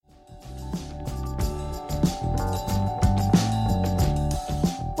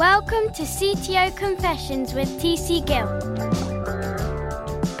Welcome to CTO Confessions with TC Gill.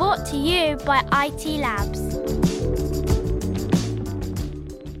 Brought to you by IT Labs.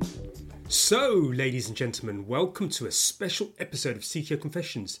 So, ladies and gentlemen, welcome to a special episode of CTO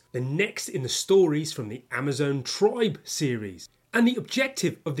Confessions, the next in the stories from the Amazon Tribe series. And the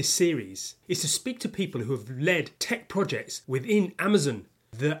objective of this series is to speak to people who have led tech projects within Amazon,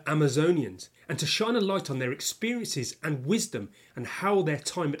 the Amazonians, and to shine a light on their experiences and wisdom and how their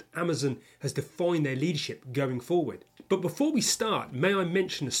time at Amazon has defined their leadership going forward. But before we start, may I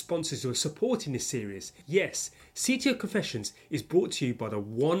mention the sponsors who are supporting this series? Yes, CTO Confessions is brought to you by the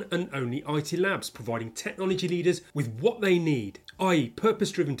one and only IT Labs, providing technology leaders with what they need, i.e.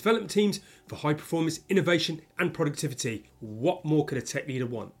 purpose-driven development teams for high performance, innovation and productivity. What more could a tech leader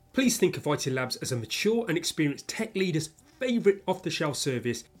want? Please think of IT Labs as a mature and experienced tech leader's favourite off-the-shelf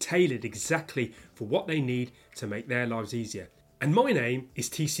service, tailored exactly for what they need to make their lives easier. And my name is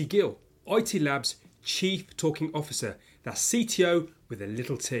TC Gill, IT Labs Chief Talking Officer. That's CTO with a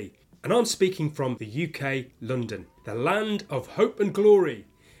little t. And I'm speaking from the UK, London, the land of hope and glory.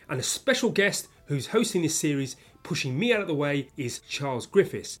 And a special guest who's hosting this series, pushing me out of the way, is Charles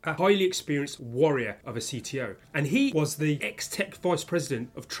Griffiths, a highly experienced warrior of a CTO. And he was the ex-tech vice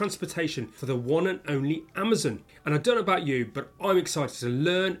president of transportation for the one and only Amazon. And I don't know about you, but I'm excited to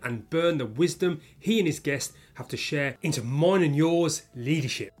learn and burn the wisdom he and his guests have to share into mine and yours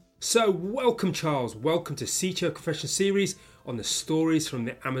leadership. So welcome, Charles. Welcome to CTO Confession series on the stories from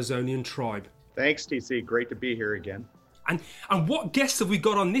the Amazonian tribe. Thanks, TC. Great to be here again. And what guests have we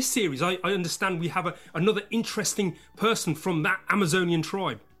got on this series? I understand we have another interesting person from that Amazonian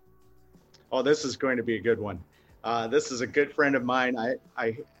tribe. Oh, this is going to be a good one. This is a good friend of mine.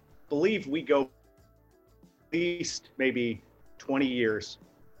 I believe we go at least maybe 20 years.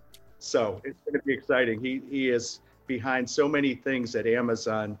 So it's going to be exciting. He is behind so many things at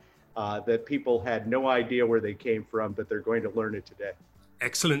Amazon that people had no idea where they came from, but they're going to learn it today.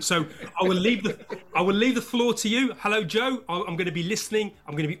 Excellent. So I will leave the floor to you. Hello, Joe. I'm going to be listening.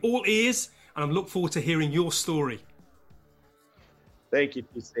 I'm going to be all ears, and I look forward to hearing your story. Thank you,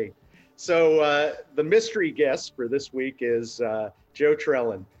 TC. So the mystery guest for this week is Joe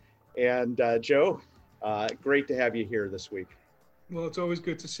Trellin. And Joe, great to have you here this week. Well, it's always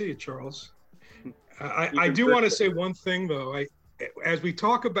good to see you, Charles. I do want to say one thing, though. As we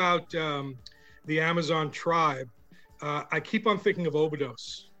talk about the Amazon tribe, I keep on thinking of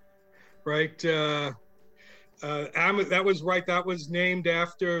Obidos, right? That was right. That was named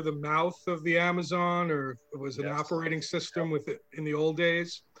after the mouth of the Amazon, or it was an operating system with it in the old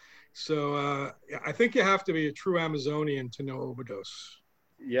days. So I think you have to be a true Amazonian to know Obidos.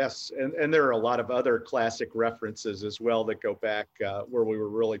 Yes, and there are a lot of other classic references as well that go back where we were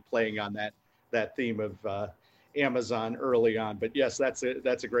really playing on that theme of Amazon early on. But yes, that's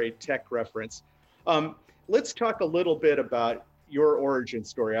a great tech reference. Let's talk a little bit about your origin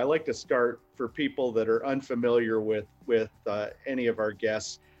story. I like to start for people that are unfamiliar with any of our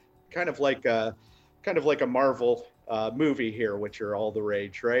guests, kind of like a Marvel movie here, which are all the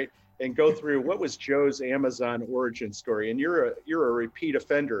rage, right? And go through what was Joe's Amazon origin story. And you're a repeat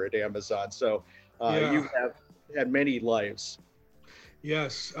offender at Amazon, so you have had many lives.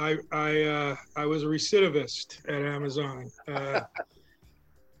 Yes, I was a recidivist at Amazon.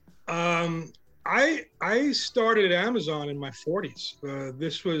 I started at Amazon in my 40s.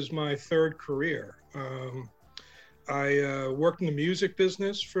 This was my third career. I worked in the music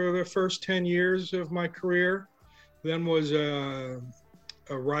business for the first 10 years of my career, then was a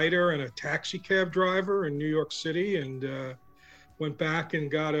writer and a taxi cab driver in New York City, and went back and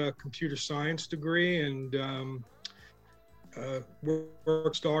got a computer science degree and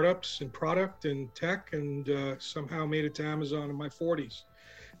worked startups and product and tech, and somehow made it to Amazon in my 40s.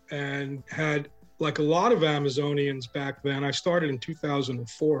 And had, like a lot of Amazonians back then, I started in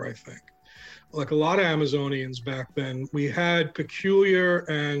 2004, I think. Like a lot of Amazonians back then, we had peculiar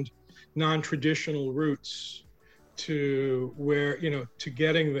and non-traditional routes to to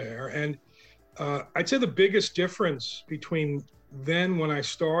getting there. And I'd say the biggest difference between then when I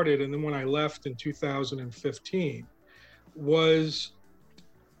started and then when I left in 2015 was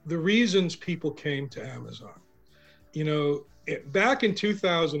the reasons people came to Amazon. Back in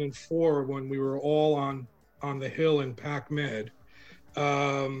 2004, when we were all on the Hill in PacMed,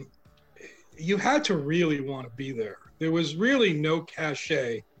 you had to really want to be there. There was really no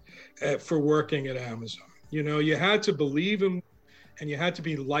cachet for working at Amazon. You had to believe in, and you had to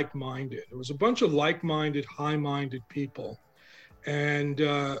be like-minded. There was a bunch of like-minded, high-minded people. And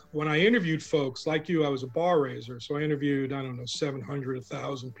when I interviewed folks like you, I was a bar raiser. So I interviewed, 700,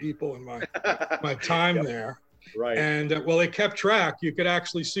 1,000 people in my time there. Right. And well, they kept track. You could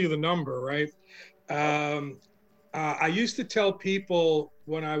actually see the number, right? I used to tell people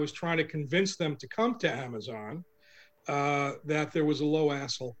when I was trying to convince them to come to Amazon that there was a low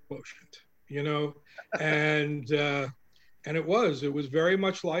asshole quotient, you know, and it was very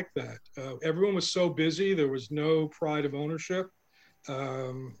much like that. Everyone was so busy. There was no pride of ownership.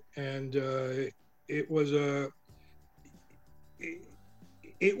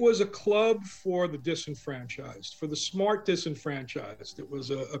 It was a club for the disenfranchised, for the smart disenfranchised. It was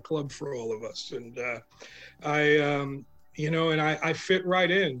a club for all of us. And I fit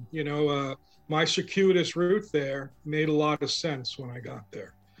right in, my circuitous route there made a lot of sense when I got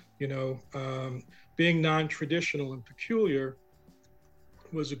there. Being non-traditional and peculiar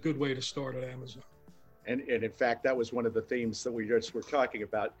was a good way to start at Amazon. And in fact, that was one of the themes that we just were talking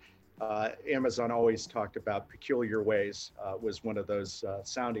about. Amazon always talked about peculiar ways, was one of those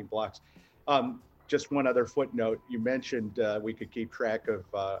sounding blocks. Just one other footnote, you mentioned we could keep track of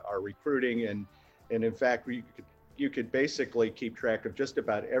our recruiting, and in fact, you could basically keep track of just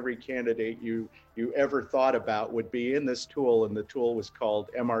about every candidate you ever thought about would be in this tool, and the tool was called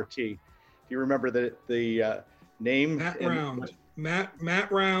MRT. Do you remember the name? Matt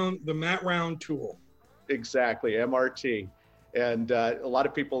Round, the Matt Round tool. Exactly, MRT. And a lot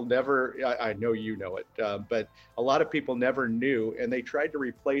of people never, I know you know it, but a lot of people never knew, and they tried to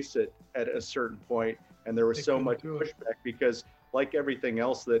replace it at a certain point, and there was so much pushback because, like everything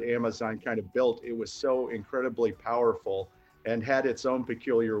else that Amazon kind of built, it was so incredibly powerful and had its own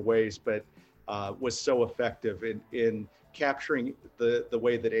peculiar ways, but was so effective in capturing the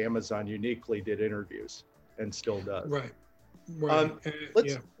way that Amazon uniquely did interviews and still does. Right.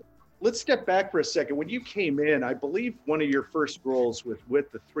 Let's step back for a second. When you came in, I believe one of your first roles was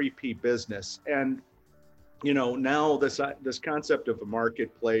with the 3P business. And, now this concept of a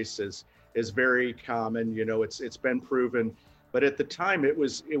marketplace is very common. It's been proven. But at the time, it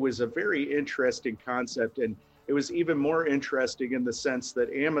was a very interesting concept. And it was even more interesting in the sense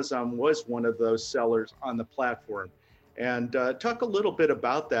that Amazon was one of those sellers on the platform. And talk a little bit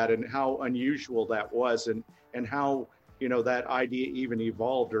about that and how unusual that was and how that idea even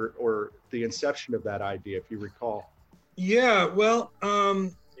evolved or the inception of that idea, if you recall. Yeah, well,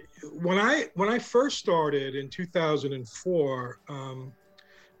 when I first started in 2004,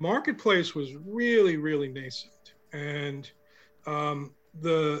 Marketplace was really, really nascent. And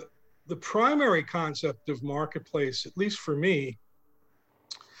the primary concept of Marketplace, at least for me,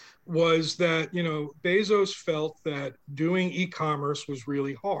 was that, Bezos felt that doing e-commerce was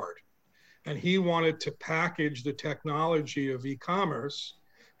really hard. And he wanted to package the technology of e-commerce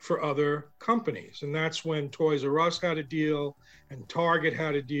for other companies. And that's when Toys R Us had a deal and Target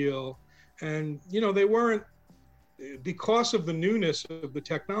had a deal. And, they weren't, because of the newness of the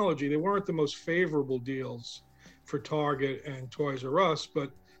technology, they weren't the most favorable deals for Target and Toys R Us,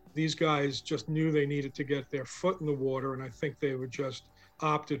 but these guys just knew they needed to get their foot in the water. And I think they were just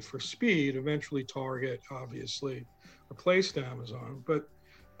opted for speed. Eventually Target obviously replaced Amazon. But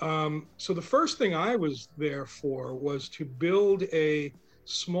so the first thing I was there for was to build a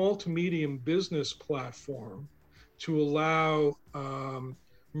small to medium business platform to allow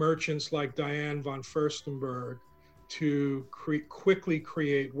merchants like Diane von Furstenberg to quickly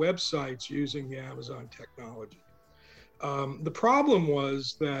create websites using the Amazon technology. The problem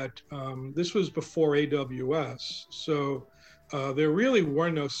was that this was before AWS, so there really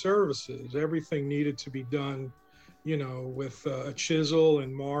were no services. Everything needed to be done with a chisel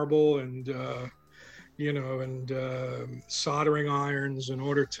and marble and soldering irons in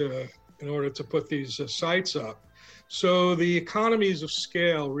order to put these sites up. So the economies of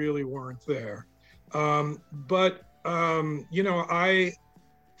scale really weren't there. But at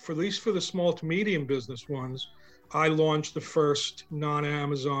least for the small to medium business ones, I launched the first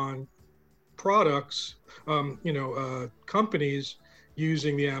non-Amazon products, companies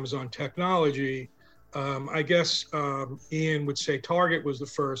using the Amazon technology. I guess Ian would say Target was the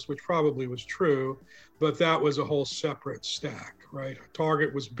first, which probably was true, but that was a whole separate stack, right?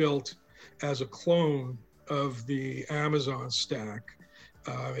 Target was built as a clone of the Amazon stack.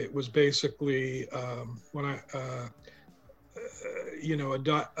 It was basically a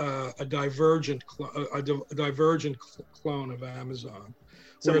divergent clone of Amazon.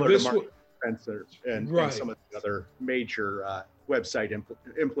 Similar to Mark Spencer and some of the other major website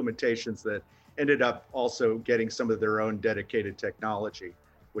implementations that ended up also getting some of their own dedicated technology,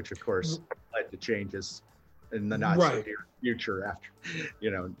 which of course led to changes in the not so near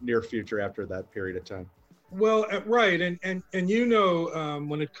future after that period of time. Well, right. And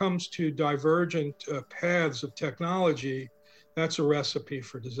when it comes to divergent paths of technology, that's a recipe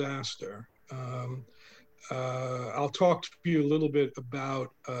for disaster. I'll talk to you a little bit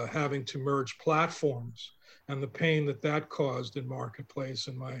about having to merge platforms and the pain that caused in Marketplace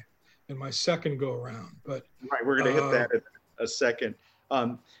in my second go around. But right, we're going to hit that in a second.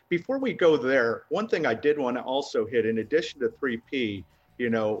 Before we go there, one thing I did want to also hit, in addition to 3P,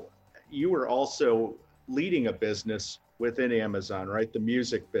 you were also leading a business within Amazon, right? The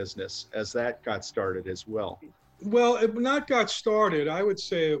music business, as that got started as well. Well, it not got started. I would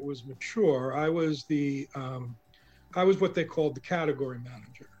say it was mature. I was what they called the category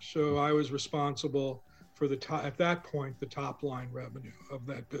manager. So I was responsible for at that point, the top line revenue of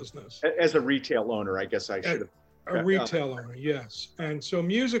that business. As a retail owner, I guess I should have. A retail owner, yes. And so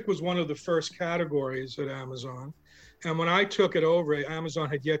music was one of the first categories at Amazon. And when I took it over, Amazon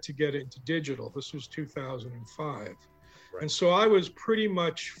had yet to get into digital. This was 2005. Right. And so I was pretty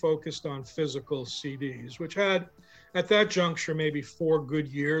much focused on physical CDs, which had, at that juncture, maybe 4 good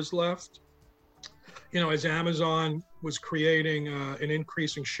years left. As Amazon was creating an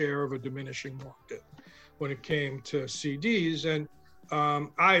increasing share of a diminishing market when it came to CDs. And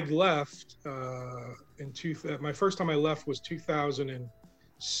I'd left my first time I left was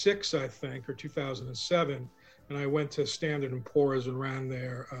 2006, I think, or 2007. And I went to Standard & Poor's and ran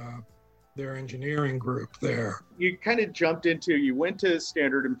their engineering group there. You kind of you went to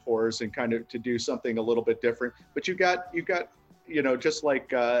Standard & Poor's and kind of to do something a little bit different, but you got, just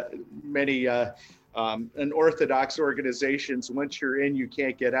like many unorthodox organizations, once you're in, you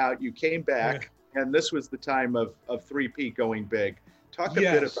can't get out. You came back, and this was the time of 3P going big. Talk a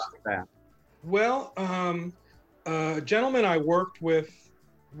bit about that. Well, a gentleman I worked with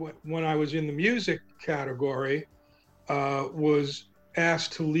when I was in the music category was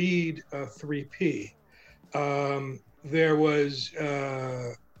asked to lead 3P. There was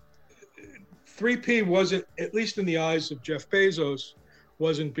 3P wasn't, at least in the eyes of Jeff Bezos,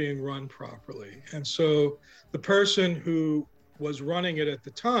 wasn't being run properly. And so the person who was running it at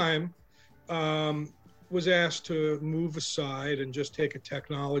the time was asked to move aside and just take a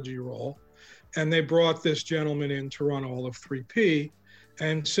technology role. And they brought this gentleman in to run all of 3P.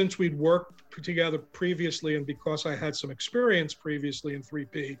 And since we'd worked together previously, and because I had some experience previously in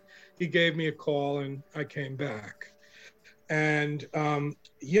 3P, he gave me a call and I came back. And,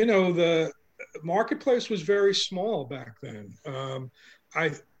 the Marketplace was very small back then.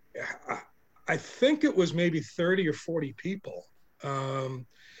 I think it was maybe 30 or 40 people.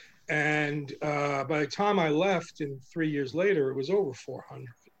 And by the time I left, and 3 years later, it was over 400,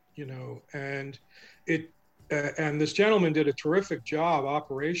 and and this gentleman did a terrific job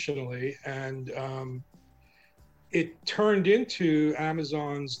operationally, and it turned into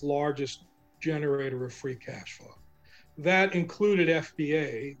Amazon's largest generator of free cash flow. That included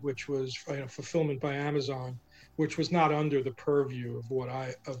FBA, which was fulfillment by Amazon, which was not under the purview of what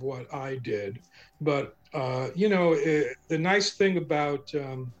I did. But the nice thing about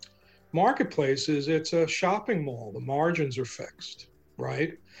Marketplace is it's a shopping mall. The margins are fixed,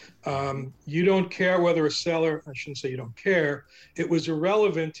 right? You don't care whether a seller, I shouldn't say you don't care, it was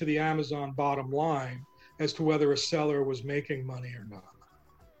irrelevant to the Amazon bottom line as to whether a seller was making money or not,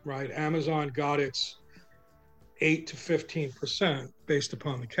 right? Amazon got its 8 to 15% based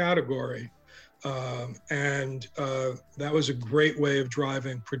upon the category. And that was a great way of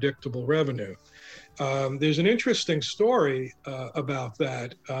driving predictable revenue. There's an interesting story about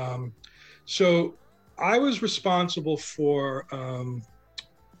that. So I was responsible for,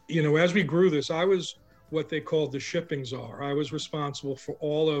 as we grew this, I was what they called the shipping czar. I was responsible for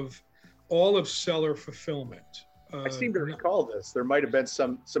all of seller fulfillment. I seem to recall this. There might have been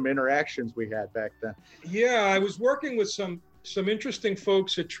some interactions we had back then. Yeah, I was working with some interesting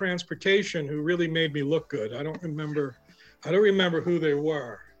folks at transportation who really made me look good. I don't remember who they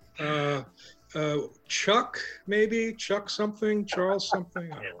were. Chuck something, Charles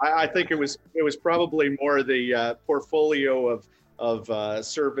something. I think it was probably more the portfolio of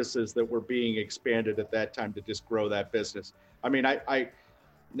services that were being expanded at that time to just grow that business. I mean, I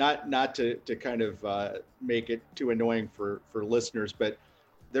not to kind of make it too annoying for listeners, but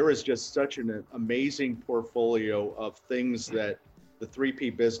there was just such an amazing portfolio of things that the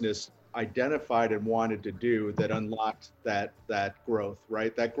 3P business identified and wanted to do that unlocked that growth,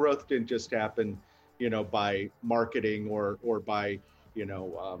 right? That growth didn't just happen, by marketing or by,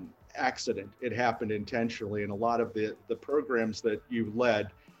 accident. It happened intentionally. And a lot of the programs that you led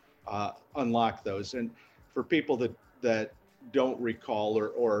unlocked those. And for people that don't recall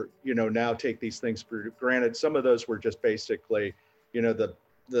or now take these things for granted, some of those were just basically,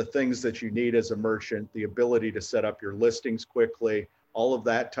 the things that you need as a merchant, the ability to set up your listings quickly, all of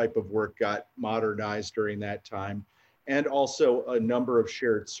that type of work got modernized during that time. And also a number of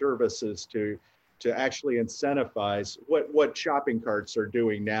shared services to to actually incentivize what shopping carts are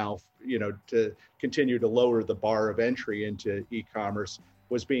doing now, to continue to lower the bar of entry into e-commerce,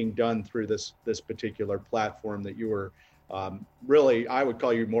 was being done through this particular platform that you were really, I would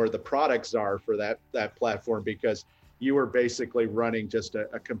call you more the product czar for that platform, because you were basically running just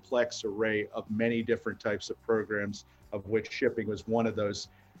a complex array of many different types of programs, of which shipping was one of those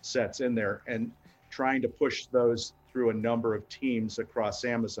sets in there, and trying to push those through a number of teams across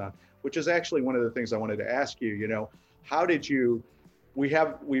Amazon, which is actually one of the things I wanted to ask you. How did you,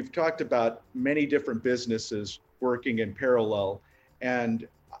 we've talked about many different businesses working in parallel, and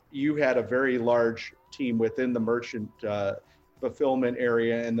you had a very large team within the merchant fulfillment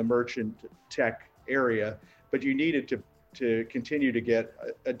area and the merchant tech area, but you needed to continue to get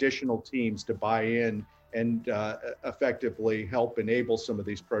additional teams to buy in and effectively help enable some of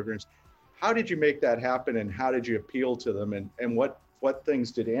these programs. How did you make that happen, and how did you appeal to them, and what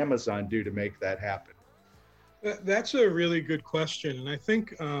things did Amazon do to make that happen? That's a really good question. And I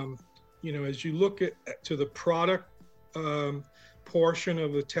think, as you look to the product portion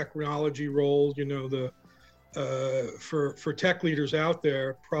of the technology role, for tech leaders out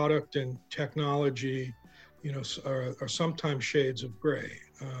there, product and technology, are sometimes shades of gray.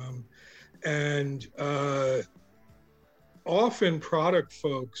 Often product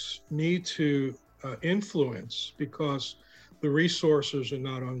folks need to influence because the resources are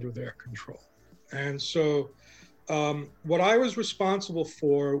not under their control. And so what I was responsible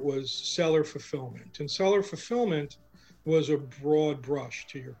for was seller fulfillment. And seller fulfillment was a broad brush,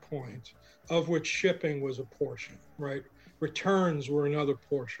 to your point, of which shipping was a portion, right? Returns were another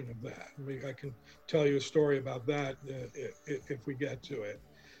portion of that. I can tell you a story about that if we get to it.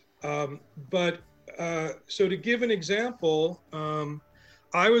 So to give an example,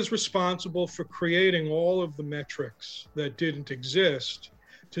 I was responsible for creating all of the metrics that didn't exist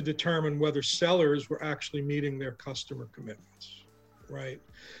to determine whether sellers were actually meeting their customer commitments, right?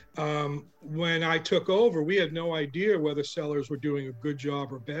 When I took over, we had no idea whether sellers were doing a good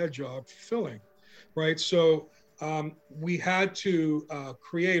job or bad job fulfilling, right? So we had to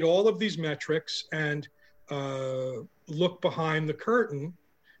create all of these metrics and look behind the curtain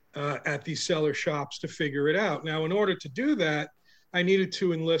at these seller shops to figure it out. Now, in order to do that, I needed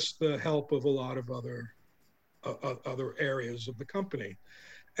to enlist the help of a lot of other areas of the company.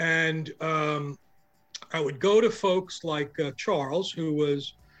 And I would go to folks like Charles, who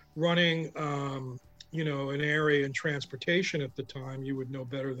was running, an area in transportation at the time. You would know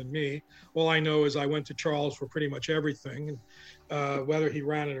better than me. All I know is I went to Charles for pretty much everything, whether he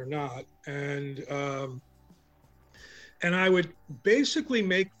ran it or not. And I would basically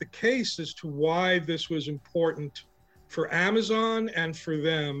make the case as to why this was important for Amazon and for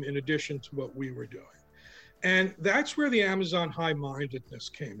them, in addition to what we were doing. And that's where the Amazon high-mindedness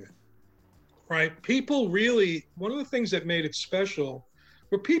came in, right? People really, one of the things that made it special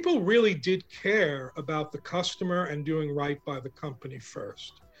were people really did care about the customer and doing right by the company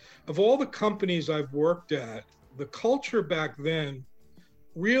first. Of all the companies I've worked at, the culture back then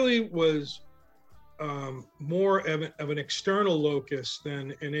really was more of an external locus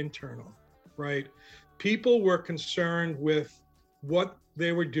than an internal, right? People were concerned with what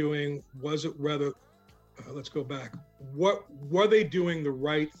they were doing. Was it whether, let's go back. What were they doing the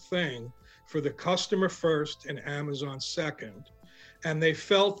right thing for the customer first and Amazon second? And they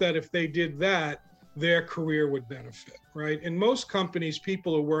felt that if they did that, their career would benefit, right? In most companies,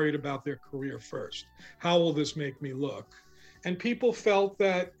 people are worried about their career first. How will this make me look? And people felt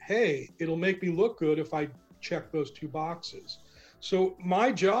that, hey, it'll make me look good if I check those two boxes. So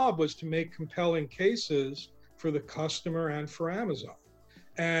my job was to make compelling cases for the customer and for Amazon.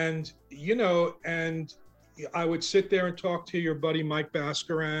 And, and I would sit there and talk to your buddy Mike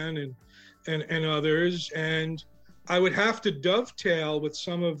Bascaran and others, and I would have to dovetail with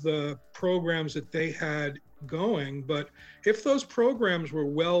some of the programs that they had going. But if those programs were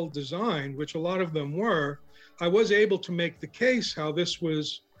well designed, which a lot of them were, I was able to make the case how this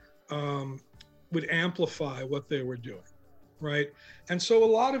was would amplify what they were doing, right? And so a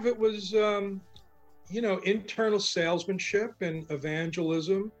lot of it was, internal salesmanship and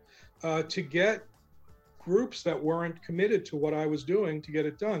evangelism to get groups that weren't committed to what I was doing to get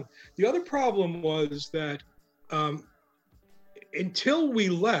it done. The other problem was that until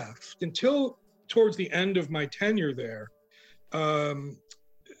towards the end of my tenure there,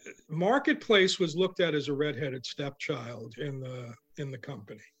 Marketplace was looked at as a redheaded stepchild in the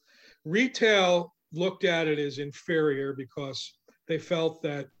company. Retail looked at it as inferior because they felt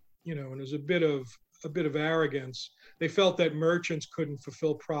that, and there's a bit of arrogance. They felt that merchants couldn't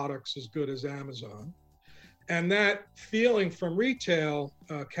fulfill products as good as Amazon. And that feeling from retail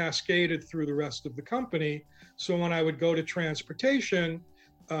cascaded through the rest of the company. So when I would go to transportation,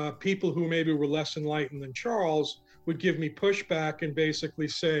 people who maybe were less enlightened than Charles would give me pushback and basically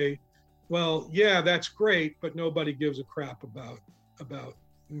say, well, yeah, that's great, but nobody gives a crap about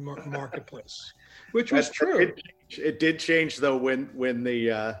marketplace, which was true. It did change though when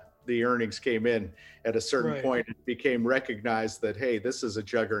the earnings came in at a certain point. It became recognized that, hey, this is a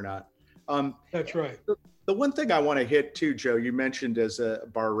juggernaut. That's right. The one thing I want to hit too, Joe, you mentioned as a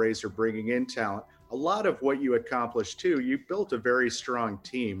bar raiser bringing in talent. A lot of what you accomplished too, you built a very strong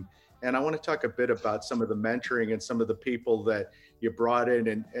team. And I want to talk a bit about some of the mentoring and some of the people that you brought in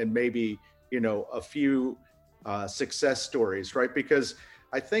and maybe, a few success stories, right? Because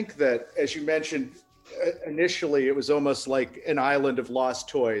I think that, as you mentioned, initially it was almost like an island of lost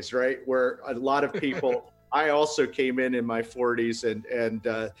toys, right? Where a lot of people, I also came in my 40s and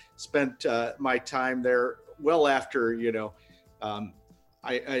spent my time there well after,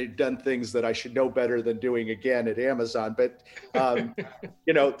 I'd done things that I should know better than doing again at Amazon. But,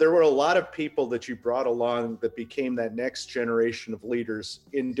 there were a lot of people that you brought along that became that next generation of leaders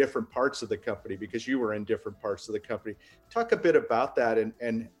in different parts of the company because you were in different parts of the company. Talk a bit about that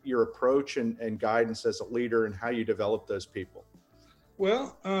and your approach and guidance as a leader and how you develop those people.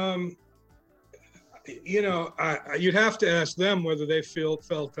 Well, you'd have to ask them whether they felt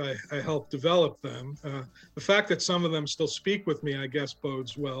I helped develop them. The fact that some of them still speak with me, I guess,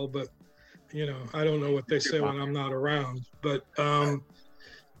 bodes well. But I don't know what they say when I'm not around. But I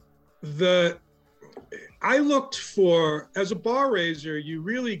looked for, as a bar raiser, you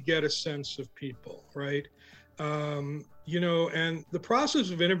really get a sense of people, right? And the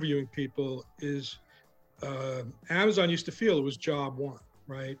process of interviewing people is, Amazon used to feel it was job one,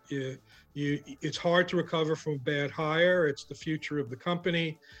 right? It's hard to recover from a bad hire. It's the future of the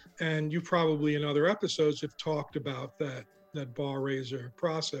company. And you probably in other episodes have talked about that bar raiser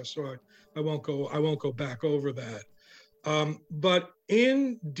process. So I won't go back over that. But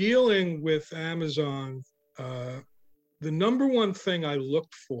in dealing with Amazon, the number one thing I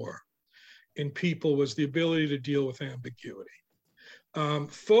looked for in people was the ability to deal with ambiguity.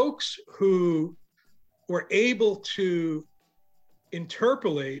 Folks who were able to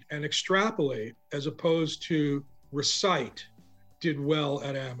interpolate and extrapolate as opposed to recite did well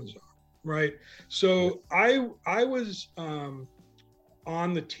at Amazon, right? So I was on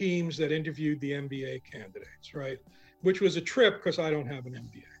the teams that interviewed the MBA candidates, right? Which was a trip because I don't have an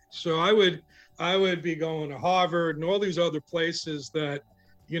MBA. So I would be going to Harvard and all these other places that,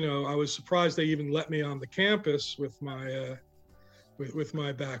 I was surprised they even let me on the campus with my with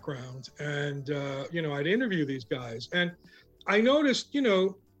my background. And I'd interview these guys. And I noticed,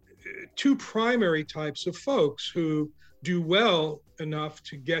 two primary types of folks who do well enough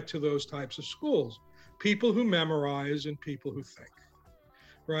to get to those types of schools: people who memorize and people who think,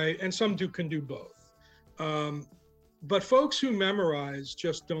 right? And some can do both. But folks who memorize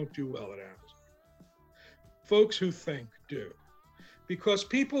just don't do well at Amazon. Folks who think do. Because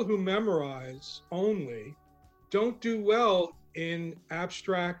people who memorize only don't do well in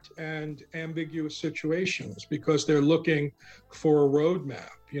abstract and ambiguous situations because they're looking for a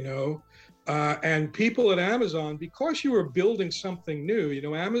roadmap, and people at Amazon, because you were building something new,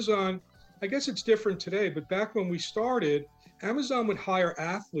 Amazon, I guess it's different today, but back when we started, Amazon would hire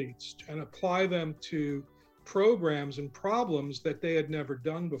athletes and apply them to programs and problems that they had never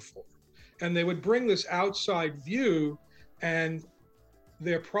done before. And they would bring this outside view, and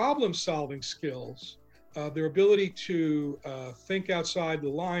their problem solving skills, their ability to think outside the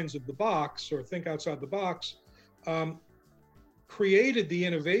lines of the box or think outside the box, created the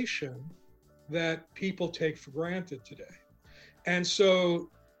innovation that people take for granted today. And so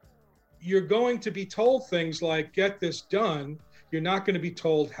you're going to be told things like, get this done. You're not going to be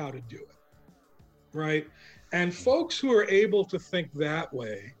told how to do it, right? And folks who are able to think that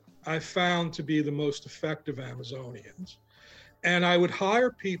way, I found to be the most effective Amazonians. And I would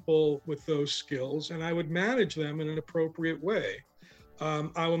hire people with those skills and I would manage them in an appropriate way.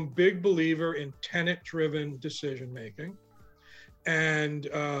 I'm a big believer in tenet-driven decision-making. And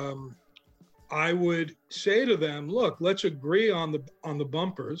I would say to them, look, let's agree on the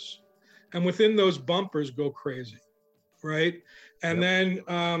bumpers, and within those bumpers, go crazy, right? And then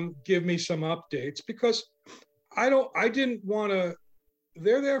give me some updates, because I didn't want to,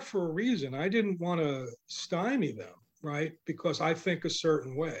 they're there for a reason. I didn't want to stymie them, right? Because I think a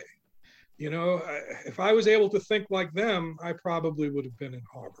certain way. If I was able to think like them, I probably would have been in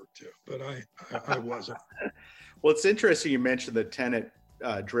Harvard too, but I wasn't. Well, it's interesting you mentioned the tenet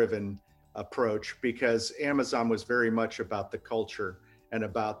driven approach, because Amazon was very much about the culture and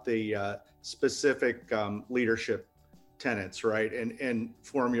about the specific leadership tenets, right? And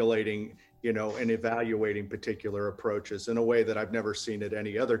formulating, and evaluating particular approaches in a way that I've never seen at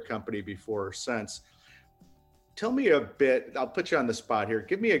any other company before or since. Tell me a bit, I'll put you on the spot here.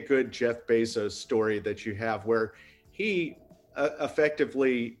 Give me a good Jeff Bezos story that you have where he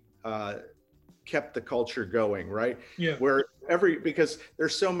effectively kept the culture going, right? Yeah. Where because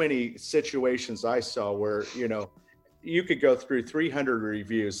there's so many situations I saw where, you could go through 300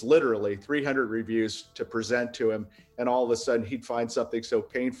 reviews, literally 300 reviews to present to him. And all of a sudden he'd find something so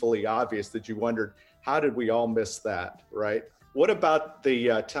painfully obvious that you wondered, how did we all miss that, right? What about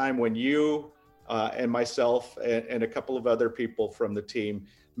the time when you and myself and a couple of other people from the team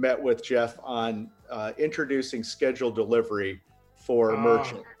met with Jeff on introducing scheduled delivery for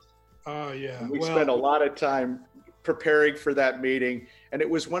merchants? Oh, yeah. And we spent a lot of time preparing for that meeting. And it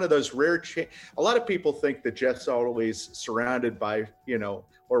was one of those rare, a lot of people think that Jeff's always surrounded by,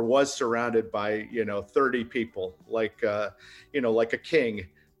 or was surrounded by, 30 people, like a king.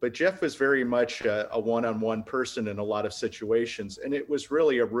 But Jeff was very much a one-on-one person in a lot of situations. And it was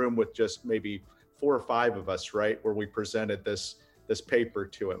really a room with just maybe 4 or 5 of us, right? Where we presented this paper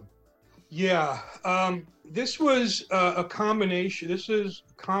to him. Yeah, this was a combination. This is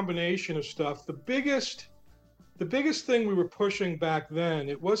a combination of stuff. The biggest thing we were pushing back then,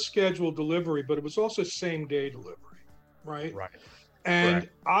 it was scheduled delivery, but it was also same day delivery, right? Right. And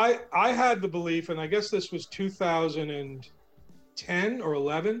I had the belief, and I guess this was 2010 or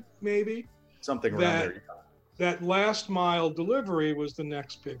 11, maybe. Something around there. That last mile delivery was the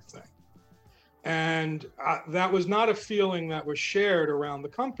next big thing. And that was not a feeling that was shared around the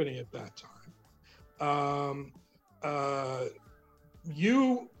company at that time.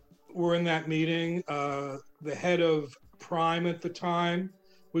 You were in that meeting. The head of Prime at the time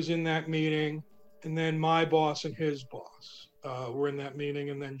was in that meeting. And then my boss and his boss were in that meeting,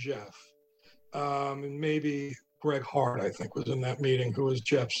 and then Jeff. And maybe Greg Hart, I think, was in that meeting, who was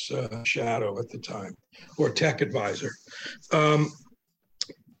Jeff's shadow at the time, or tech advisor.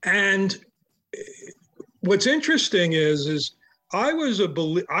 And what's interesting is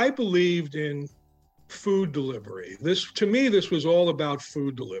I believed in food delivery. To me, this was all about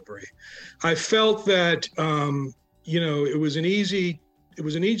food delivery. I felt that it was an easy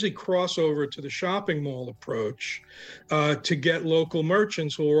crossover to the shopping mall approach to get local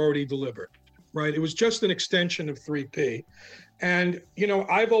merchants who were already delivered. Right? It was just an extension of 3P. And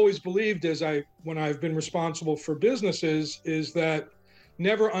I've always believed, when I've been responsible for businesses, is that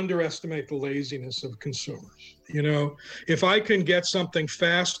never underestimate the laziness of consumers. If I can get something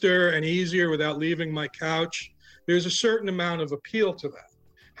faster and easier without leaving my couch, there's a certain amount of appeal to that.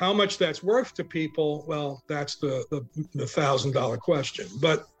 How much that's worth to people, well, that's the $1,000 question.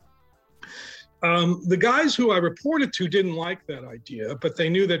 But the guys who I reported to didn't like that idea, but they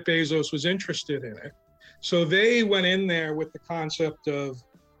knew that Bezos was interested in it. So they went in there with the concept of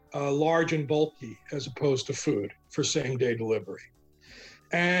large and bulky as opposed to food for same-day delivery.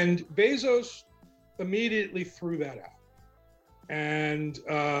 And Bezos immediately threw that out. And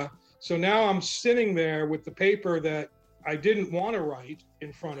so now I'm sitting there with the paper that I didn't want to write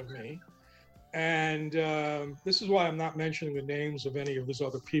in front of me. And this is why I'm not mentioning the names of any of those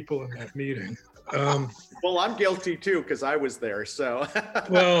other people in that meeting. Well, I'm guilty too, because I was there. So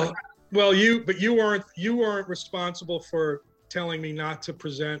you weren't responsible for telling me not to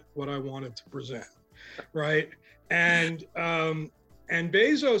present what I wanted to present, right? And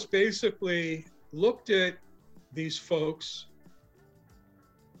Bezos basically looked at these folks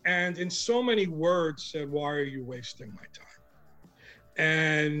and in so many words said, "Why are you wasting my time?"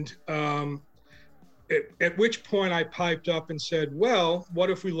 And at which point I piped up and said, well, what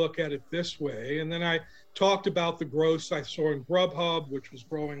if we look at it this way? And then I talked about the growth I saw in Grubhub, which was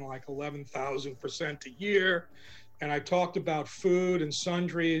growing like 11,000% a year. And I talked about food and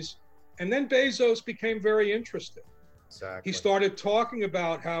sundries. And then Bezos became very interested. Exactly. He started talking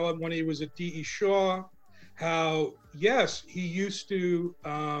about how when he was at D.E. Shaw, how, yes, he used to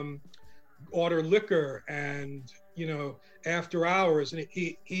order liquor and, after hours. And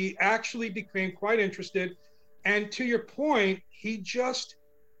he actually became quite interested. And to your point, he just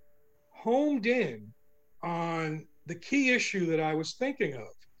homed in on the key issue that I was thinking of.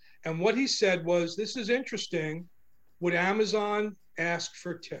 And what he said was, this is interesting. Would Amazon ask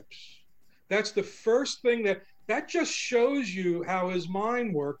for tips? That's the first thing that just shows you how his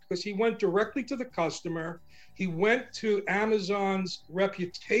mind worked, because he went directly to the customer. He went to Amazon's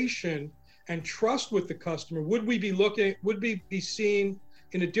reputation and trust with the customer. Would we be seen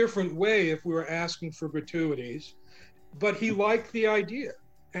in a different way if we were asking for gratuities? But he liked the idea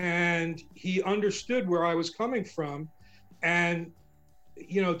and he understood where I was coming from. And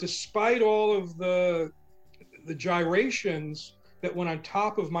despite all of the gyrations that went on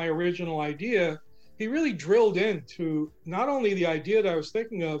top of my original idea, he really drilled into not only the idea that I was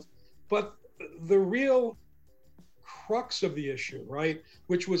thinking of, but the real crux of the issue, right?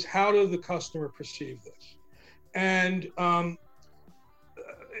 Which was, how does the customer perceive this? And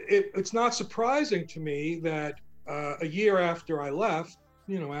it's not surprising to me that a year after I left,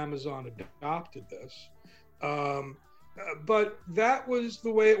 Amazon adopted this. But that was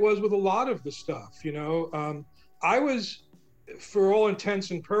the way it was with a lot of the stuff, I was, for all intents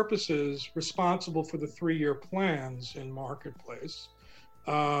and purposes, responsible for the 3-year plans in Marketplace.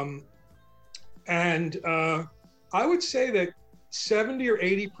 And I would say that 70 or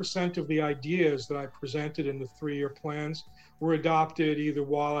 80% of the ideas that I presented in the 3-year plans were adopted either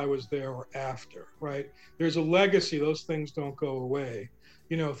while I was there or after, right? There's a legacy, those things don't go away.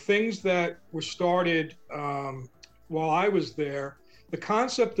 Things that were started while I was there, the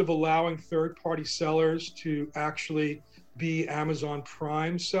concept of allowing third-party sellers to actually be Amazon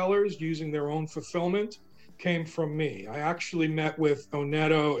Prime sellers using their own fulfillment came from me. I actually met with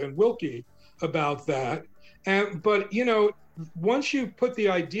Oneto and Wilkie about that. But once you put the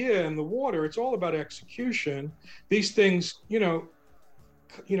idea in the water, it's all about execution. These things,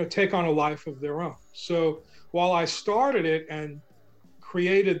 take on a life of their own. So while I started it and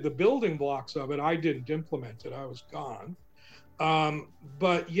created the building blocks of it, I didn't implement it. I was gone.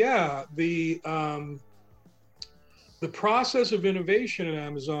 But yeah, the process of innovation at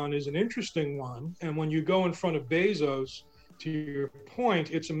Amazon is an interesting one. And when you go in front of Bezos, to your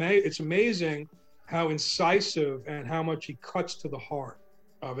point, it's amazing how incisive and how much he cuts to the heart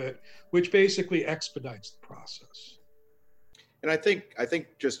of it, which basically expedites the process. And I think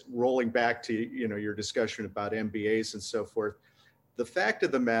just rolling back to your discussion about MBAs and so forth, the fact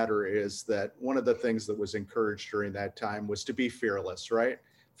of the matter is that one of the things that was encouraged during that time was to be fearless, right?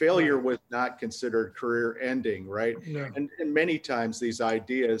 Failure was not considered career ending, right? No. And many times these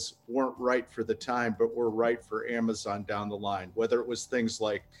ideas weren't right for the time, but were right for Amazon down the line, whether it was things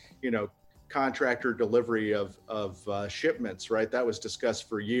like, contractor delivery of shipments, right? That was discussed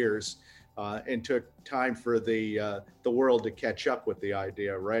for years and took time for the world to catch up with the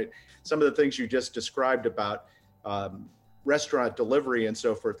idea, right? Some of the things you just described about restaurant delivery and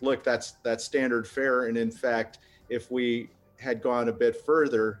so forth, look, that's standard fare. And in fact, if we had gone a bit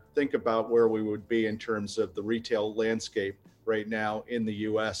further, think about where we would be in terms of the retail landscape right now in the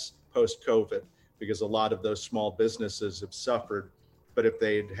US post-COVID, because a lot of those small businesses have suffered. But if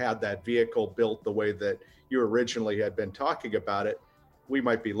they'd had that vehicle built the way that you originally had been talking about it, we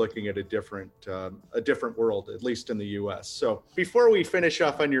might be looking at a different world, at least in the US. So before we finish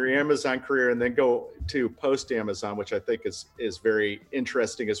off on your Amazon career and then go to post-Amazon, which I think is very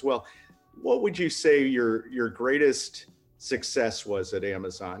interesting as well, what would you say your greatest success was at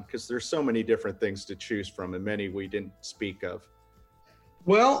Amazon? Because there's so many different things to choose from and many we didn't speak of.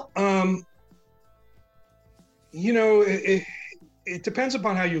 Well, it depends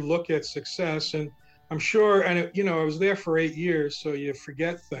upon how you look at success. And I'm sure, and I was there for 8 years, so you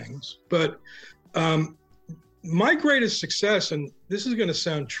forget things. But my greatest success, and this is going to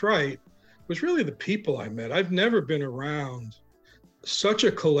sound trite, was really the people I met. I've never been around such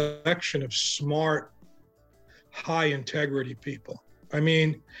a collection of smart, high integrity people. I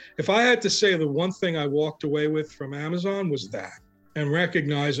mean, if I had to say the one thing I walked away with from Amazon was that, and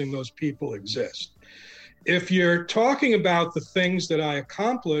recognizing those people exist. If you're talking about the things that I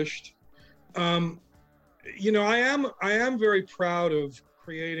accomplished, I am very proud of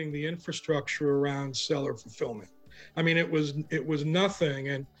creating the infrastructure around seller fulfillment. I mean, it was nothing,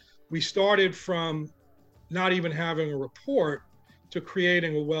 and we started from not even having a report to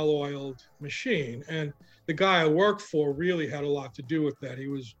creating a well-oiled machine. And the guy I worked for really had a lot to do with that. He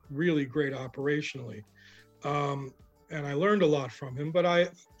was really great operationally, and I learned a lot from him. But I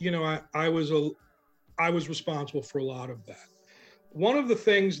was responsible for a lot of that. One of the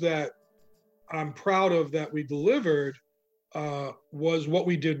things that I'm proud of that we delivered was what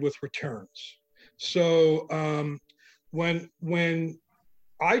we did with returns. So when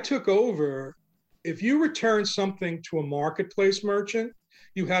I took over, if you return something to a marketplace merchant,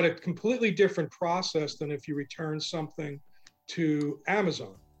 you had a completely different process than if you return something to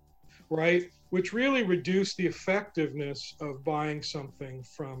Amazon, right? Which really reduced the effectiveness of buying something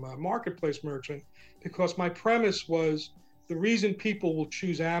from a marketplace merchant, because my premise was the reason people will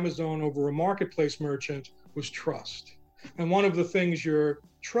choose Amazon over a marketplace merchant was trust. And one of the things you're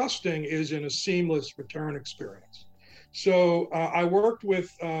trusting is in a seamless return experience. So I worked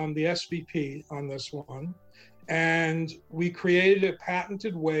with the SVP on this one, and we created a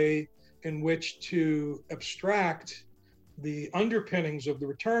patented way in which to abstract the underpinnings of the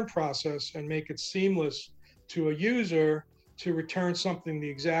return process and make it seamless to a user to return something the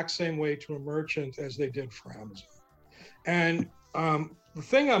exact same way to a merchant as they did for Amazon. And the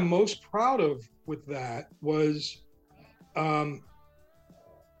thing I'm most proud of with that was the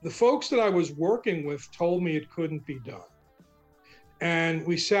folks that I was working with told me it couldn't be done. And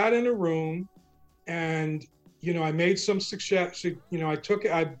we sat in a room and, I made some success.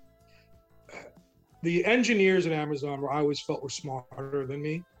 The engineers at Amazon I always felt were smarter than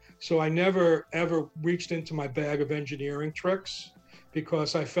me. So I never, ever reached into my bag of engineering tricks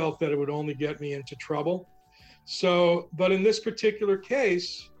because I felt that it would only get me into trouble. So, but in this particular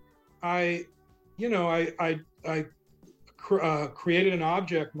case, I created an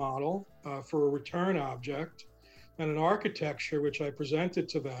object model for a return object and an architecture, which I presented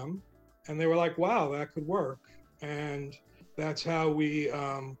to them. And they were like, wow, that could work. And that's how we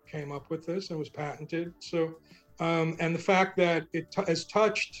came up with this, and it was patented. So, and the fact that it has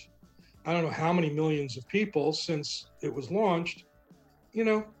touched, I don't know how many millions of people since it was launched,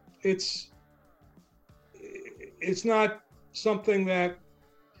 it's not something that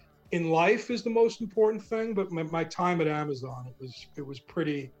in life is the most important thing, but my time at Amazon, it was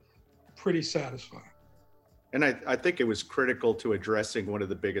pretty satisfying. And I think it was critical to addressing one of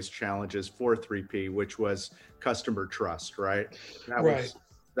the biggest challenges for 3P, which was customer trust, right?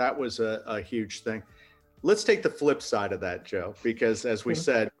 That was a huge thing. Let's take the flip side of that, Joe, because as we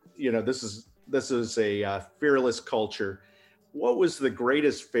said, this is a fearless culture. What was the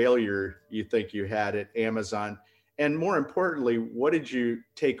greatest failure you think you had at Amazon? And more importantly, what did you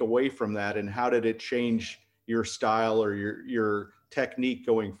take away from that, and how did it change your style or your technique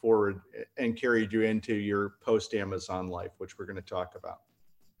going forward and carried you into your post-Amazon life, which we're going to talk about?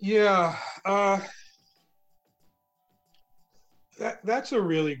 Yeah, that's a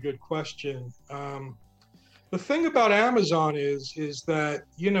really good question. The thing about Amazon is that,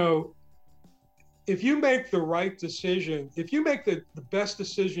 if you make the right decision, if you make the best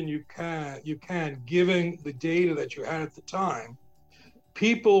decision you can, given the data that you had at the time,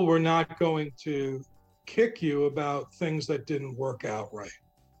 people were not going to kick you about things that didn't work out right.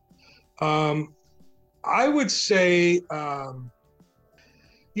 I would say, I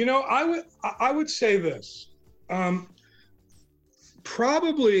would say this.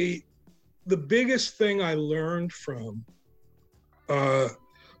 Probably the biggest thing I learned from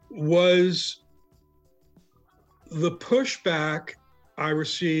was the pushback I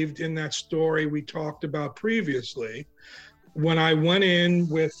received in that story we talked about previously, when I went in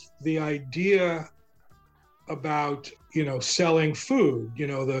with the idea about, selling food,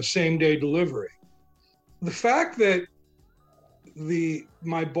 the same day delivery. The fact that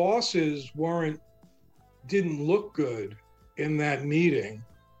my bosses didn't look good in that meeting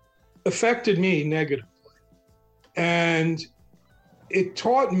affected me negatively. And it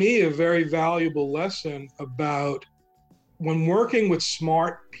taught me a very valuable lesson about when working with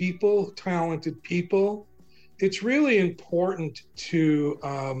smart people, talented people, it's really important to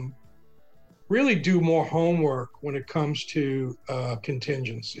really do more homework when it comes to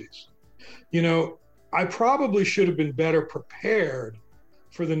contingencies. I probably should have been better prepared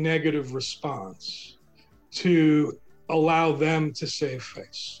for the negative response to allow them to save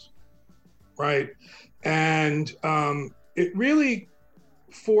face, right? And it really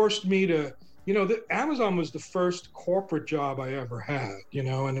forced me to, Amazon was the first corporate job I ever had,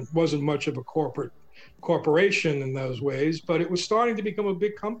 and it wasn't much of a corporation in those ways, but it was starting to become a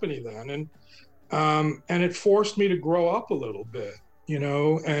big company then. And it forced me to grow up a little bit,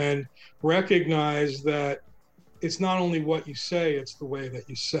 and recognize that it's not only what you say, it's the way that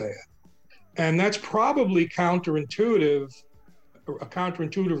you say it. And that's probably a counterintuitive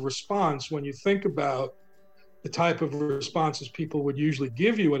response when you think about the type of responses people would usually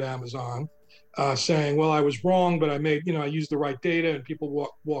give you at Amazon, saying, well, I was wrong, but I used the right data, and people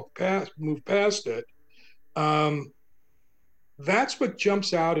move past it. That's what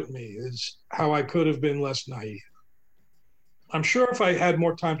jumps out at me, is how I could have been less naive. I'm sure if I had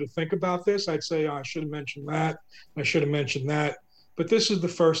more time to think about this, I'd say, I should have mentioned that, I should have mentioned that. But this is the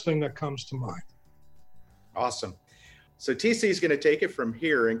first thing that comes to mind. Awesome. So TC is going to take it from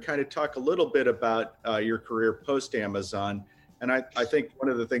here and kind of talk a little bit about your career post-Amazon. And I think one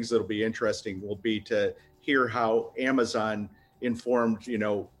of the things that'll be interesting will be to hear how Amazon informed,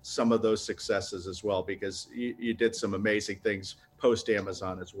 some of those successes as well, because you did some amazing things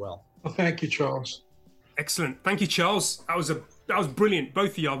post-Amazon as well. Well, thank you, Charles. Excellent. Thank you, Charles. That was brilliant.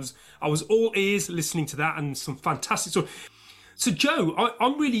 Both of you. I was all ears listening to that, and some fantastic stuff. So Joe,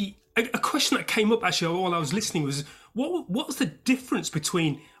 I'm really, a question that came up actually while I was listening was, what was the difference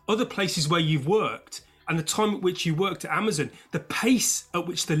between other places where you've worked and the time at which you worked at Amazon, the pace at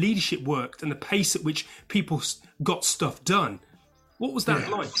which the leadership worked and the pace at which people got stuff done. What was that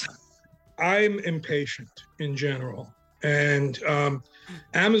like? I'm impatient in general, and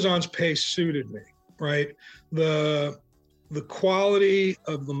Amazon's pace suited me, right? The quality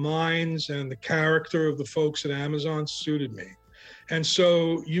of the minds and the character of the folks at Amazon suited me. And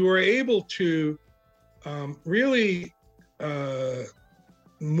so you were able to really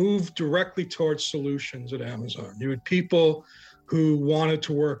move directly towards solutions at Amazon. You had people who wanted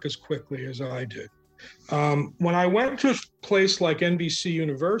to work as quickly as I did. When I went to a place like NBC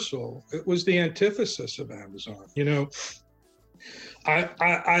Universal, it was the antithesis of Amazon. You know,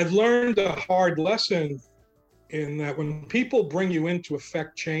 I learned a hard lesson in that when people bring you in to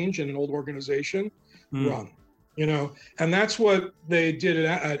affect change in an old organization, run. You know, and that's what they did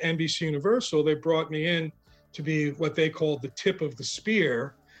at NBC Universal. They brought me in to be what they called the tip of the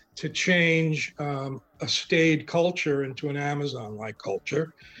spear to change a staid culture into an Amazon-like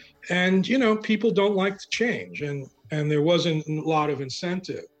culture. And, you know, people don't like to change, and there wasn't a lot of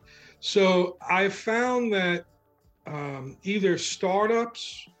incentive. So I found that either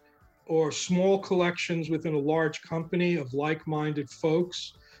startups or small collections within a large company of like-minded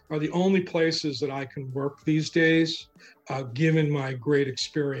folks are the only places that I can work these days, given my great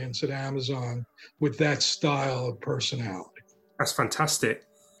experience at Amazon with that style of personality. That's fantastic.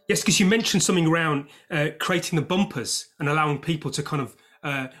 Yes, because you mentioned something around creating the bumpers and allowing people to kind of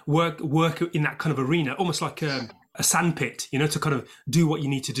work in that kind of arena, almost like a sandpit, you know, to kind of do what you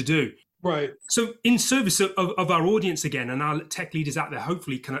needed to do. Right. So in service of our audience again, and our tech leaders out there,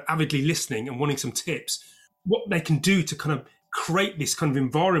 hopefully kind of avidly listening and wanting some tips, what they can do to kind of create this kind of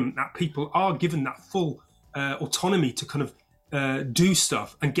environment that people are given that full autonomy to kind of do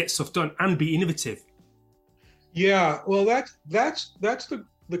stuff and get stuff done and be innovative. Yeah, well, that's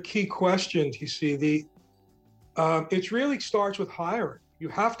the key question. You see, it really starts with hiring. You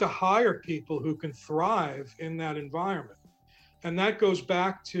have to hire people who can thrive in that environment, and that goes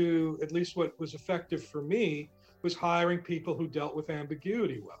back to at least what was effective for me was hiring people who dealt with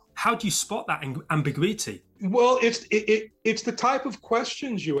ambiguity well. How do you spot that ambiguity? Well, it's the type of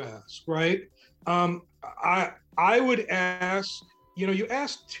questions you ask, right? I would ask, you know, you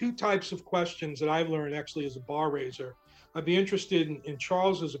ask two types of questions that I've learned actually as a bar raiser. I'd be interested in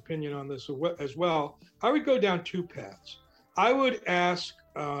Charles's opinion on this as well. I would go down two paths. I would ask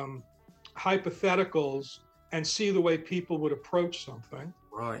hypotheticals and see the way people would approach something.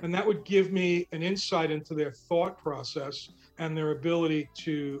 Right. And that would give me an insight into their thought process and their ability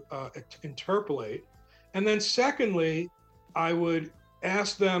to interpolate. And then secondly, I would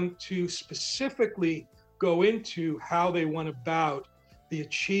ask them to specifically go into how they went about the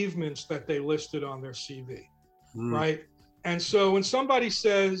achievements that they listed on their CV, right? And so when somebody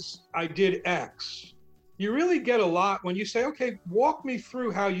says, I did X, you really get a lot when you say, okay, walk me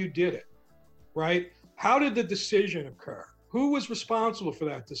through how you did it, right? How did the decision occur? Who was responsible for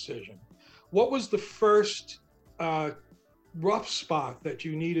that decision? What was the first rough spot that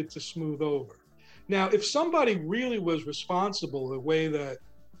you needed to smooth over? Now, if somebody really was responsible the way that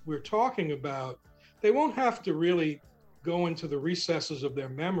we're talking about, they won't have to really go into the recesses of their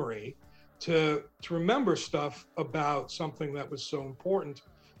memory to remember stuff about something that was so important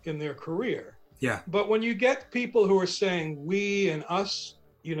in their career. Yeah. But when you get people who are saying we and us,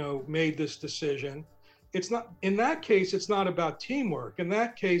 you know, made this decision, it's not, in that case, it's not about teamwork. In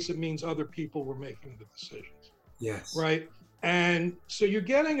that case, it means other people were making the decisions. Yes. Right. And so you're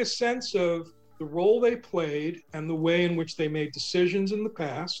getting a sense of the role they played and the way in which they made decisions in the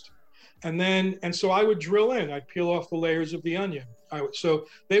past. And so I would drill in, I'd peel off the layers of the onion. So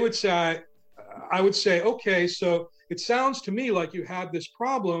they would say, I would say, okay, so it sounds to me like you had this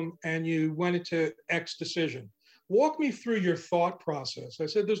problem and you went into X decision. Walk me through your thought process. I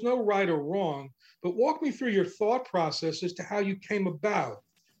said, there's no right or wrong, but walk me through your thought process as to how you came about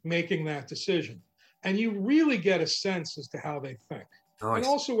making that decision. And you really get a sense as to how they think. Nice. And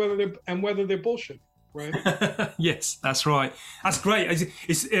also whether they're bullshit. Right. Yes, that's right. That's great.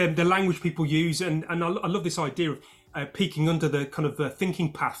 It's the language people use, and I love this idea of peeking under the kind of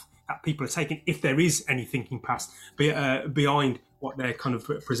thinking path that people are taking, if there is any thinking path behind what they're kind of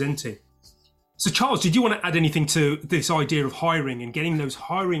presenting. So, Charles, did you want to add anything to this idea of hiring and getting those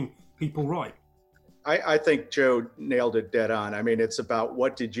hiring people right? I think Joe nailed it dead on. I mean, it's about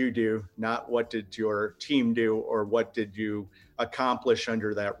what did you do, not what did your team do, or what did you accomplish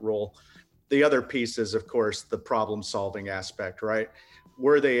under that role. The other piece is, of course, the problem-solving aspect, right?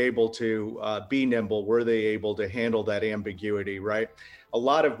 Were they able to be nimble? Were they able to handle that ambiguity, right? A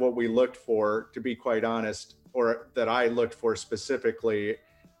lot of what we looked for, to be quite honest, or that I looked for specifically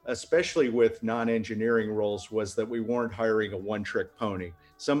especially with non-engineering roles, was that we weren't hiring a one-trick pony,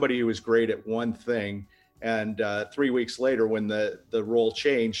 somebody who was great at one thing. And 3 weeks later, when the role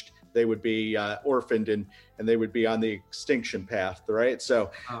changed, they would be orphaned and they would be on the extinction path, right?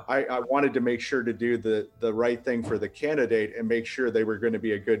 So I wanted to make sure to do the right thing for the candidate and make sure they were going to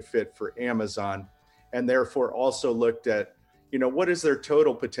be a good fit for Amazon, and therefore also looked at, what is their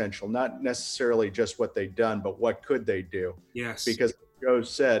total potential, not necessarily just what they've done, but what could they do? Yes. Because Joe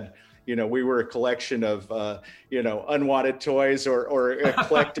said, we were a collection of, unwanted toys or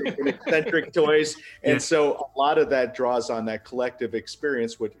eclectic and eccentric toys. And so a lot of that draws on that collective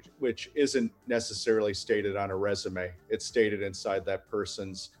experience, which isn't necessarily stated on a resume. It's stated inside that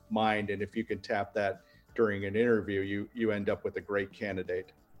person's mind. And if you can tap that during an interview, you end up with a great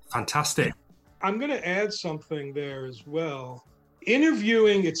candidate. Fantastic. I'm going to add something there as well.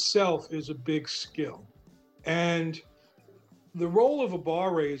 Interviewing itself is a big skill. And the role of a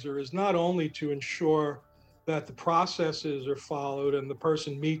bar raiser is not only to ensure that the processes are followed and the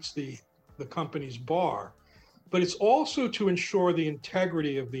person meets the company's bar, but it's also to ensure the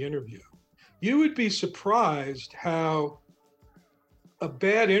integrity of the interview. You would be surprised how a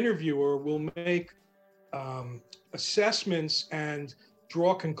bad interviewer will make assessments and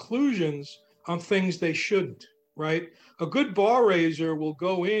draw conclusions on things they shouldn't, right? A good bar raiser will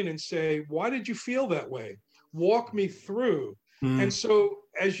go in and say, why did you feel that way? Walk me through. And so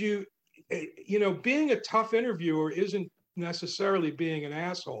as being a tough interviewer isn't necessarily being an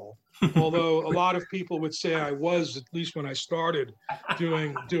asshole, although a lot of people would say I was, at least when I started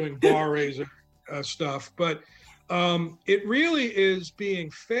doing bar raiser stuff. But it really is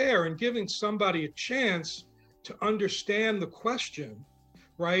being fair and giving somebody a chance to understand the question,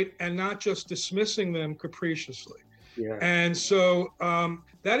 right? And not just dismissing them capriciously. Yeah. And so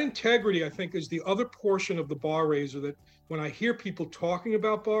that integrity, I think, is the other portion of the bar raiser that when I hear people talking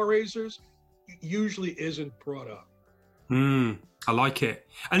about bar raisers, usually isn't brought up. I like it.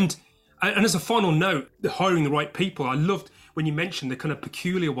 And as a final note, hiring the right people, I loved when you mentioned the kind of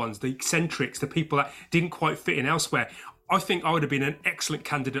peculiar ones, the eccentrics, the people that didn't quite fit in elsewhere. I think I would have been an excellent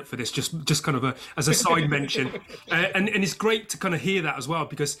candidate for this, just kind of as a side mention. And it's great to kind of hear that as well,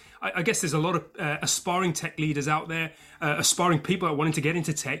 because I guess there's a lot of aspiring tech leaders out there, aspiring people that are wanting to get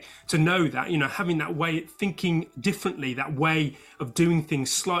into tech, to know that, having that way, thinking differently, that way of doing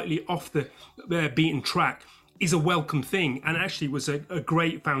things slightly off the beaten track is a welcome thing, and actually was a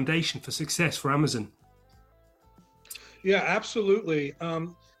great foundation for success for Amazon. Yeah, absolutely.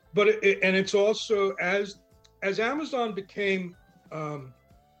 But it's also, as Amazon became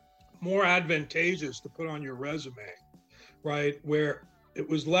more advantageous to put on your resume, right, where it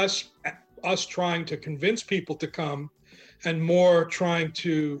was less us trying to convince people to come and more trying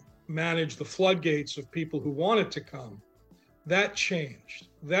to manage the floodgates of people who wanted to come, that changed.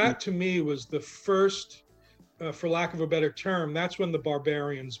 That to me was the first, for lack of a better term, that's when the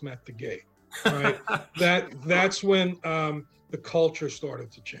barbarians met the gate, right? That's when the culture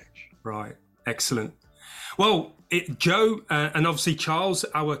started to change. Right. Excellent. Well, Joe and obviously Charles,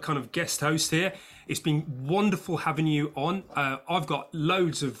 our kind of guest host here, it's been wonderful having you on. I've got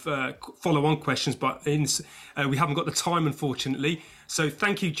loads of follow-on questions, but we haven't got the time, unfortunately. So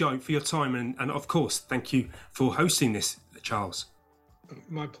thank you, Joe, for your time. And of course, thank you for hosting this, Charles.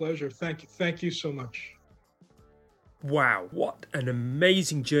 My pleasure. Thank you so much. Wow, what an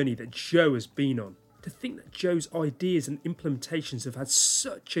amazing journey that Joe has been on. To think that Joe's ideas and implementations have had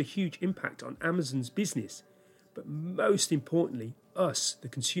such a huge impact on Amazon's business, but most importantly, us, the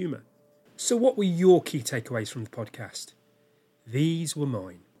consumer. So what were your key takeaways from the podcast? These were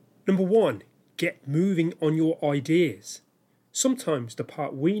mine. Number 1, get moving on your ideas. Sometimes the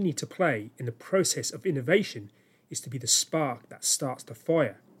part we need to play in the process of innovation is to be the spark that starts the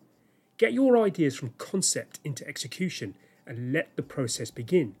fire. Get your ideas from concept into execution and let the process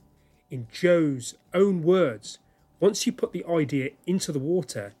begin. In Joe's own words, once you put the idea into the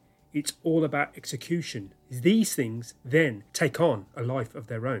water, it's all about execution. These things then take on a life of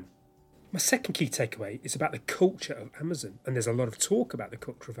their own. My second key takeaway is about the culture of Amazon, and there's a lot of talk about the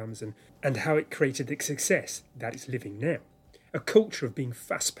culture of Amazon and how it created the success that it's living now. A culture of being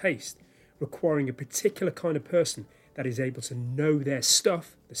fast-paced, requiring a particular kind of person that is able to know their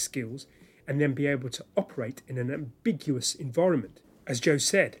stuff, the skills, and then be able to operate in an ambiguous environment. As Joe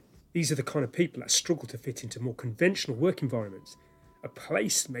said, these are the kind of people that struggle to fit into more conventional work environments. A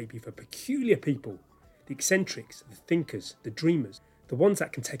place maybe for peculiar people, the eccentrics, the thinkers, the dreamers, the ones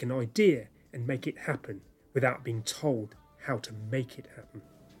that can take an idea and make it happen without being told how to make it happen.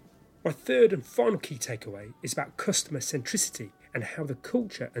 My third and final key takeaway is about customer centricity and how the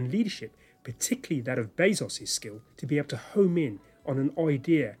culture and leadership, particularly that of Bezos' skill, to be able to home in on an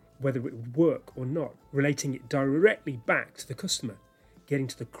idea, whether it would work or not, relating it directly back to the customer, getting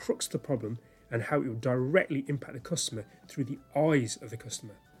to the crux of the problem and how it would directly impact the customer through the eyes of the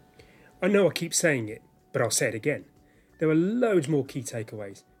customer. I know I keep saying it, but I'll say it again. There are loads more key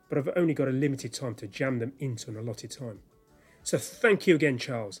takeaways, but I've only got a limited time to jam them into an allotted time. So thank you again,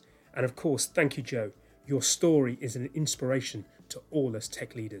 Charles. And of course, thank you, Joe. Your story is an inspiration to all us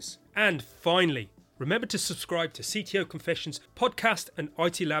tech leaders. And finally, remember to subscribe to CTO Confessions podcast and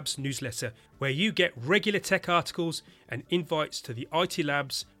IT Labs newsletter, where you get regular tech articles and invites to the IT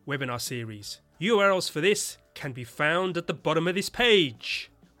Labs webinar series. URLs for this can be found at the bottom of this page.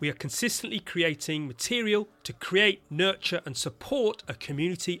 We are consistently creating material to create, nurture and support a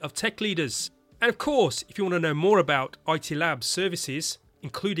community of tech leaders. And of course, if you want to know more about IT Labs services,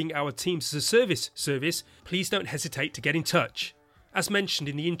 including our Teams as a Service service, please don't hesitate to get in touch. As mentioned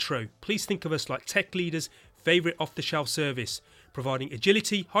in the intro, please think of us like tech leaders' favourite off-the-shelf service, providing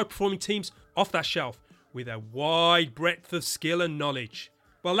agility, high-performing teams off that shelf with a wide breadth of skill and knowledge.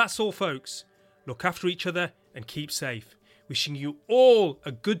 Well, that's all, folks. Look after each other and keep safe. Wishing you all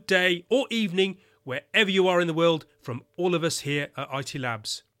a good day or evening wherever you are in the world from all of us here at IT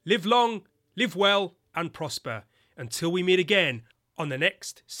Labs. Live long, live well and prosper. Until we meet again on the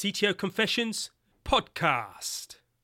next CTO Confessions podcast.